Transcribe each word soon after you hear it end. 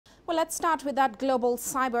Well, let's start with that global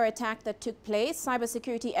cyber attack that took place.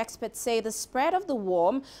 Cybersecurity experts say the spread of the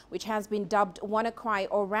worm, which has been dubbed WannaCry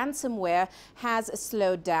or ransomware, has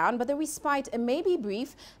slowed down, but the respite may be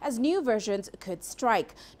brief as new versions could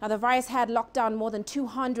strike. Now, the virus had locked down more than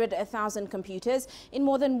 200,000 computers in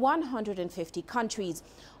more than 150 countries.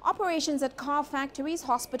 Operations at car factories,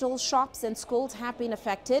 hospitals, shops and schools have been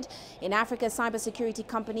affected. In Africa, cybersecurity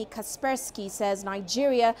company Kaspersky says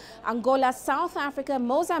Nigeria, Angola, South Africa,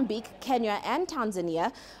 Mozambique, Kenya and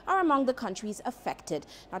Tanzania are among the countries affected.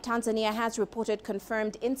 Now, Tanzania has reported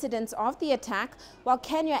confirmed incidents of the attack, while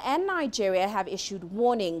Kenya and Nigeria have issued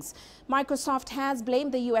warnings. Microsoft has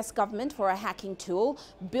blamed the U.S. government for a hacking tool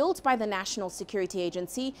built by the National Security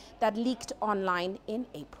Agency that leaked online in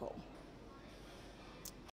April.